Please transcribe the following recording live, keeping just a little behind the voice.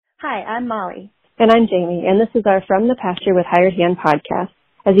Hi, I'm Molly. And I'm Jamie, and this is our From the Pasture with Hired Hand podcast.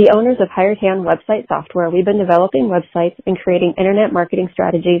 As the owners of Hired Hand website software, we've been developing websites and creating internet marketing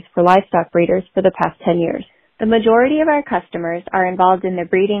strategies for livestock breeders for the past 10 years. The majority of our customers are involved in the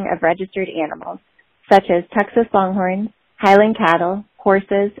breeding of registered animals, such as Texas Longhorns, Highland cattle,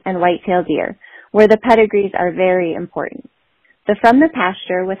 horses, and white-tailed deer, where the pedigrees are very important. The From the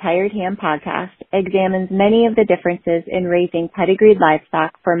Pasture with Hired Hand podcast examines many of the differences in raising pedigreed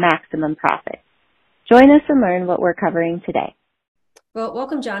livestock for maximum profit. Join us and learn what we're covering today. Well,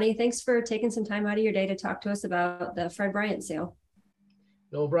 welcome, Johnny. Thanks for taking some time out of your day to talk to us about the Fred Bryant sale.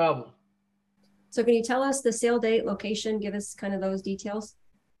 No problem. So can you tell us the sale date, location, give us kind of those details?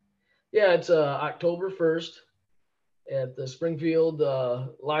 Yeah, it's October 1st at the Springfield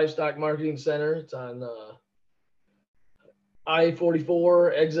Livestock Marketing Center. It's on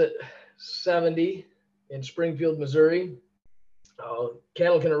I-44 exit 70 in Springfield, Missouri.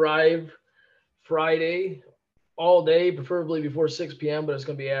 Cattle can arrive Friday all day, preferably before 6 p.m., but it's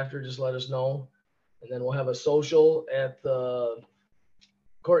going to be after. Just let us know. And then we'll have a social at the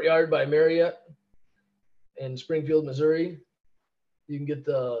Courtyard by Marriott in Springfield, Missouri. You can get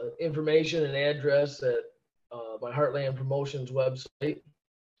the information and address at my Heartland Promotions website.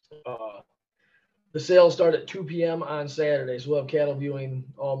 The sales start at 2 p.m. on Saturday, so we'll have cattle viewing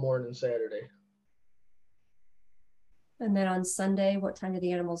all morning Saturday. And then on Sunday, what time do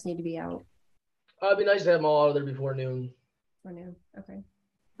the animals need to be out? It'd be nice to have them all out of there before noon. Before noon, okay.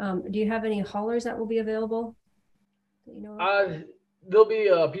 Do you have any haulers that will be available that you know of? There'll be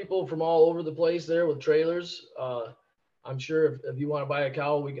people from all over the place there with trailers. I'm sure if you want to buy a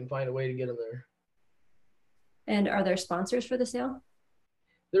cow, we can find a way to get them there. And are there sponsors for the sale?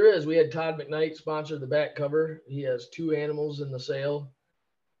 There is. We had Todd McKnight sponsor the back cover. He has 2 animals in the sale.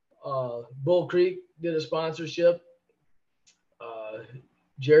 Bull Creek did a sponsorship.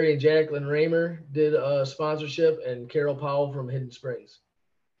 Jerry and Jacqueline Raymer did a sponsorship, and Carol Powell from Hidden Springs.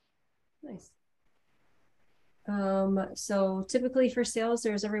 Nice. So typically for sales,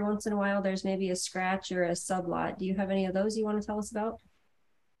 there's every once in a while, there's maybe a scratch or a sublot. Do you have any of those you want to tell us about?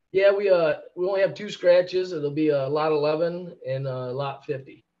 Yeah, we only have 2 scratches. It'll be lot 11 and lot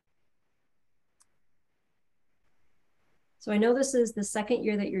 50. So I know this is the second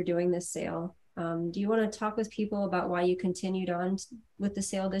year that you're doing this sale. Do you want to talk with people about why you continued on with the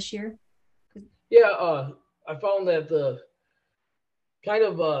sale this year? Yeah, I found that the kind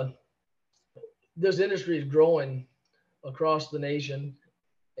of this industry is growing across the nation,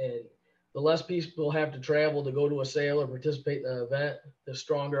 and the less people have to travel to go to a sale or participate in an event, the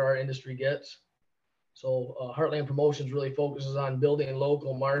stronger our industry gets. So Heartland Promotions really focuses on building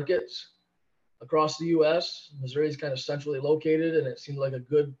local markets across the U.S. Missouri is kind of centrally located, and it seemed like a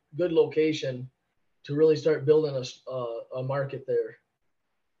good location to really start building a market there.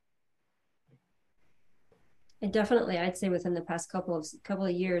 And definitely, I'd say within the past couple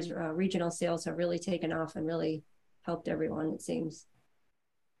of years, regional sales have really taken off and really helped everyone, it seems.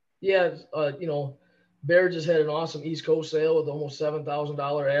 Yeah, Bear just had an awesome East Coast sale with almost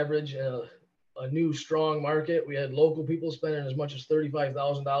 $7,000 average and a new strong market. We had local people spending as much as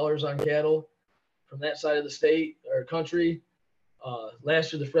 $35,000 on cattle from that side of the state or country.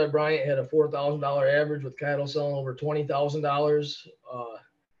 Last year, the Fred Bryant had a $4,000 average with cattle selling over $20,000.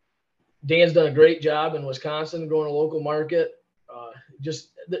 Dan's done a great job in Wisconsin growing a local market. Just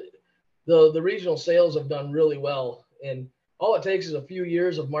the regional sales have done really well, and all it takes is a few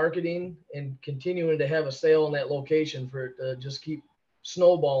years of marketing and continuing to have a sale in that location for it to just keep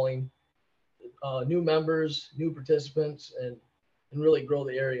snowballing new members, new participants, and really grow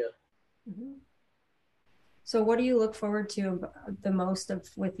the area. Mm-hmm. So what do you look forward to the most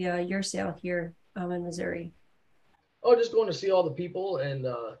with your sale here in Missouri? Oh, just going to see all the people and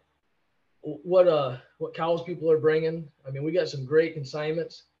what cows people are bringing. I mean, we got some great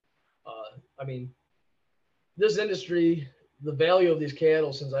consignments. This industry, the value of these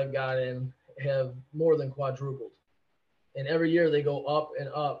cattle since I've got in have more than quadrupled. And every year they go up and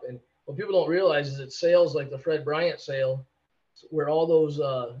up. And what people don't realize is that sales like the Fred Bryant sale, where all those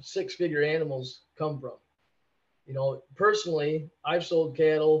 6-figure animals come from. Personally, I've sold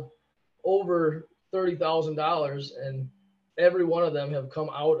cattle over $30,000, and every one of them have come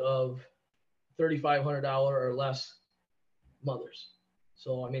out of $3,500 or less mothers.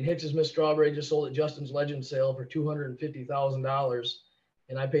 So, Hitch's Miss Strawberry just sold at Justin's Legend sale for $250,000,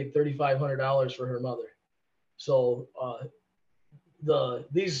 and I paid $3,500 for her mother. So,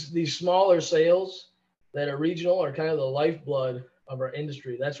 these smaller sales that are regional are kind of the lifeblood of our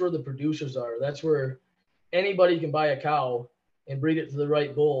industry. That's where the producers are. That's where anybody can buy a cow and breed it to the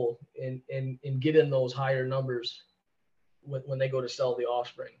right bull and get in those higher numbers when they go to sell the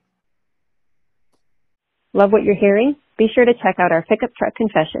offspring. Love what you're hearing? Be sure to check out our Pickup Truck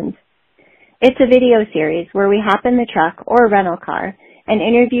Confessions. It's a video series where we hop in the truck or rental car and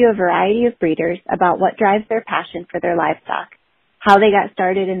interview a variety of breeders about what drives their passion for their livestock, how they got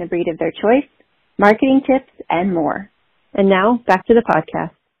started in the breed of their choice, marketing tips, and more. And now, back to the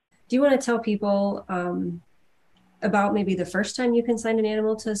podcast. Do you want to tell people about maybe the first time you consigned an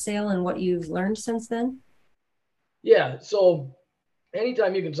animal to a sale and what you've learned since then? Yeah, so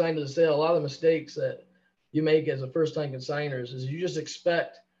anytime you consign to the sale, a lot of the mistakes that you make as a first-time consigners is you just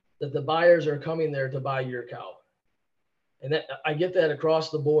expect that the buyers are coming there to buy your cow. And that I get that across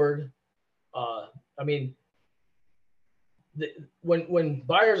the board. When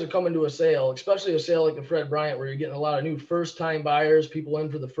buyers are coming to a sale, especially a sale like the Fred Bryant, where you're getting a lot of new first-time buyers, people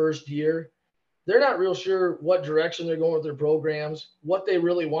in for the first year, they're not real sure what direction they're going with their programs, what they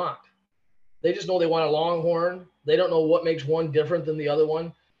really want. They just know they want a Longhorn. They don't know what makes one different than the other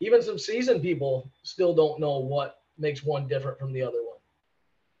one. Even some seasoned people still don't know what makes one different from the other one.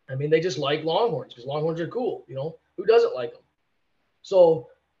 I mean, they just like Longhorns because Longhorns are cool. Who doesn't like them? So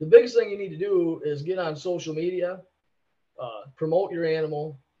the biggest thing you need to do is get on social media, promote your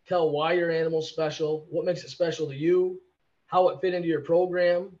animal, tell why your animal's special, what makes it special to you, how it fit into your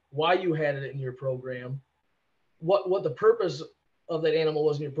program, why you had it in your program, what the purpose of that animal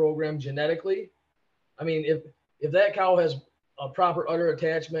was in your program genetically. I mean, if that cow has a proper udder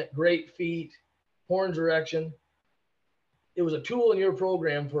attachment, great feet, horn direction, it was a tool in your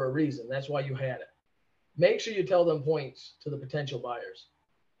program for a reason. That's why you had it. Make sure you tell them points to the potential buyers.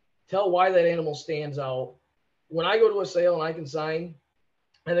 Tell why that animal stands out. When I go to a sale and I consign,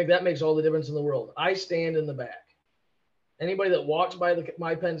 I think that makes all the difference in the world. I stand in the back. Anybody that walks by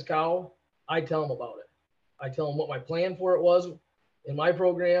My Pens cow, I tell them about it. I tell them what my plan for it was in my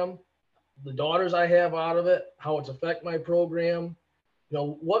program, the daughters I have out of it, how it's affect my program,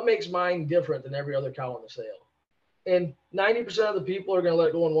 what makes mine different than every other cow on the sale. And 90% of the people are going to let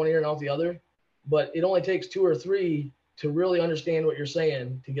it go in one ear and out the other, but it only takes 2 or 3 to really understand what you're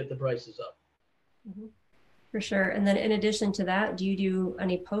saying to get the prices up. Mm-hmm. For sure. And then in addition to that, do you do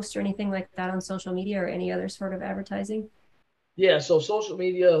any posts or anything like that on social media or any other sort of advertising? Yeah, so social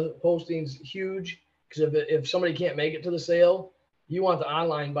media posting's huge because if somebody can't make it to the sale, you want the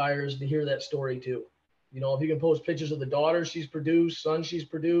online buyers to hear that story too. If you can post pictures of the daughters she's produced, sons she's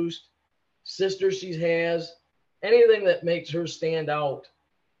produced, sisters she has, anything that makes her stand out.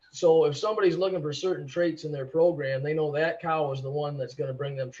 So if somebody's looking for certain traits in their program, they know that cow is the one that's going to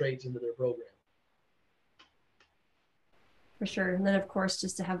bring them traits into their program. For sure. And then, of course,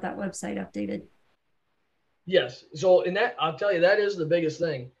 just to have that website updated. Yes. So I'll tell you, that is the biggest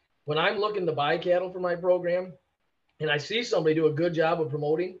thing. When I'm looking to buy cattle for my program and I see somebody do a good job of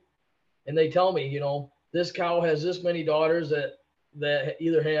promoting and they tell me, this cow has this many daughters that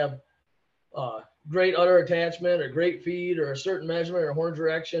either have great udder attachment or great feed or a certain measurement or horn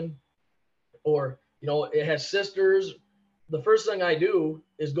direction, or, it has sisters. The first thing I do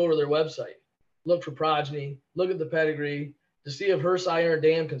is go to their website, look for progeny, look at the pedigree to see if her sire and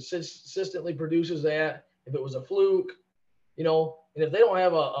dam consistently produces that, if it was a fluke, and if they don't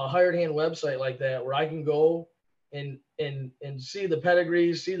have a hired hand website like that where I can go and see the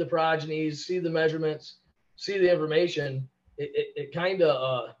pedigrees, see the progenies, see the measurements, see the information, it kind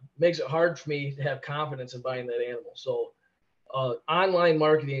of makes it hard for me to have confidence in buying that animal. So online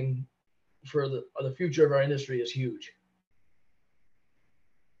marketing for the future of our industry is huge.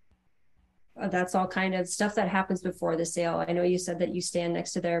 That's all kind of stuff that happens before the sale. I know you said that you stand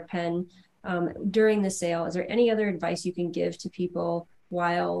next to their pen during the sale. Is there any other advice you can give to people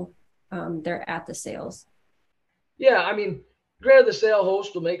while they're at the sales? Yeah, I mean, granted, the sale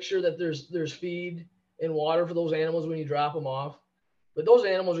host will make sure that there's feed and water for those animals when you drop them off. But those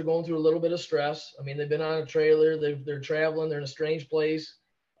animals are going through a little bit of stress. I mean, they've been on a trailer, they're traveling, they're in a strange place.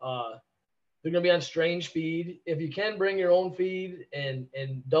 They're going to be on strange feed. If you can bring your own feed and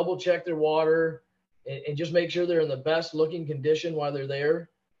double check their water and just make sure they're in the best looking condition while they're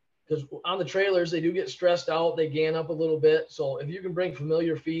there. Because on the trailers, they do get stressed out. They gan up a little bit. So if you can bring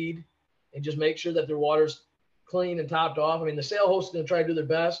familiar feed and just make sure that their water's clean and topped off. I mean, the sale host is going to try to do their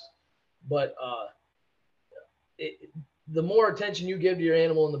best, but the more attention you give to your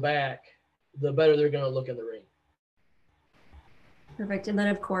animal in the back, the better they're going to look in the ring. Perfect. And then,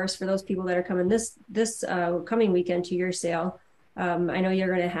 of course, for those people that are coming this coming weekend to your sale, I know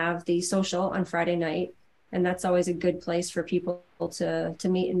you're going to have the social on Friday night, and that's always a good place for people to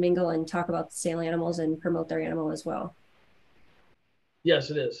meet and mingle and talk about the sale animals and promote their animal as well. Yes,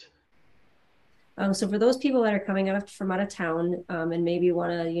 it is. So for those people that are coming from out of town and maybe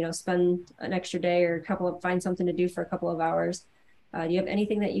want to, spend an extra day or find something to do for a couple of hours, do you have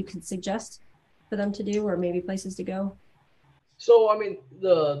anything that you could suggest? for them to do, or maybe places to go? So, I mean,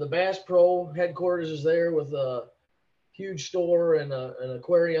 the Bass Pro headquarters is there with a huge store and an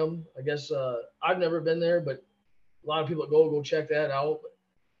aquarium. I guess I've never been there, but a lot of people go check that out. But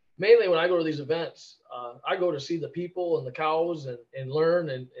mainly when I go to these events, I go to see the people and the cows and learn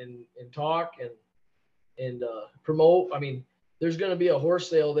and talk and promote. I mean, there's going to be a horse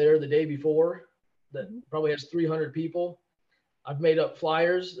sale there the day before that probably has 300 people. I've made up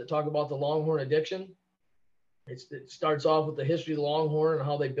flyers that talk about the Longhorn addiction. It starts off with the history of the Longhorn and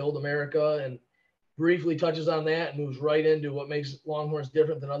how they build America, and briefly touches on that and moves right into what makes Longhorns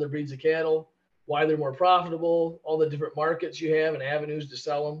different than other breeds of cattle, why they're more profitable, all the different markets you have and avenues to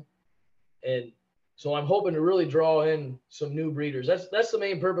sell them. And so I'm hoping to really draw in some new breeders. That's the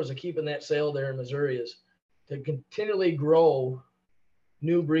main purpose of keeping that sale there in Missouri, is to continually grow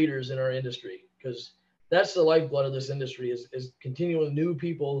new breeders in our industry, because that's the lifeblood of this industry is continuing new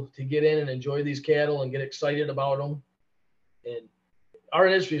people to get in and enjoy these cattle and get excited about them. And our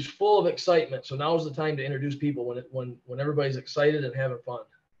industry is full of excitement. So now is the time to introduce people when everybody's excited and having fun.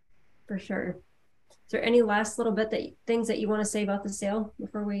 For sure. Is there any last little bit things that you want to say about the sale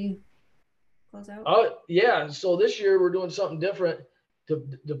before we close out? Yeah. So this year we're doing something different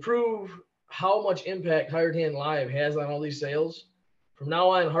to prove how much impact Hired Hand Live has on all these sales. From now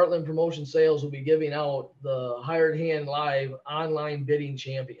on, Heartland Promotion Sales will be giving out the Hired Hand Live online bidding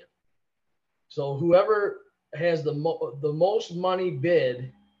champion. So whoever has the most money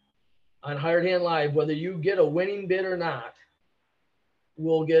bid on Hired Hand Live, whether you get a winning bid or not,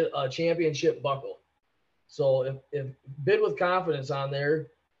 will get a championship buckle. So if bid with confidence on there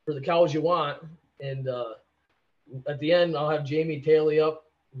for the cows you want, and at the end I'll have Jamie tally up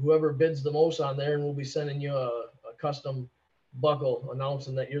whoever bids the most on there, and we'll be sending you a custom buckle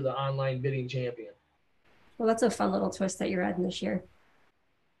announcing that you're the online bidding champion. Well, that's a fun little twist that you're adding this year.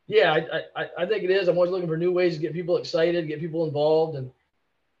 Yeah, I think it is. I'm always looking for new ways to get people excited, get people involved. And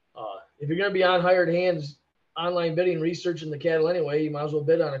if you're going to be on Hired Hands online bidding, researching the cattle anyway, you might as well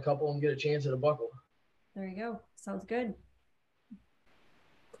bid on a couple and get a chance at a buckle. There you go. Sounds good.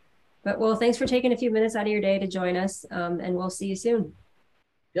 But well, thanks for taking a few minutes out of your day to join us, and we'll see you soon.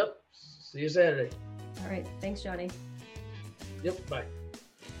 Yep. See you Saturday. All right. Thanks, Johnny. Yep. Bye.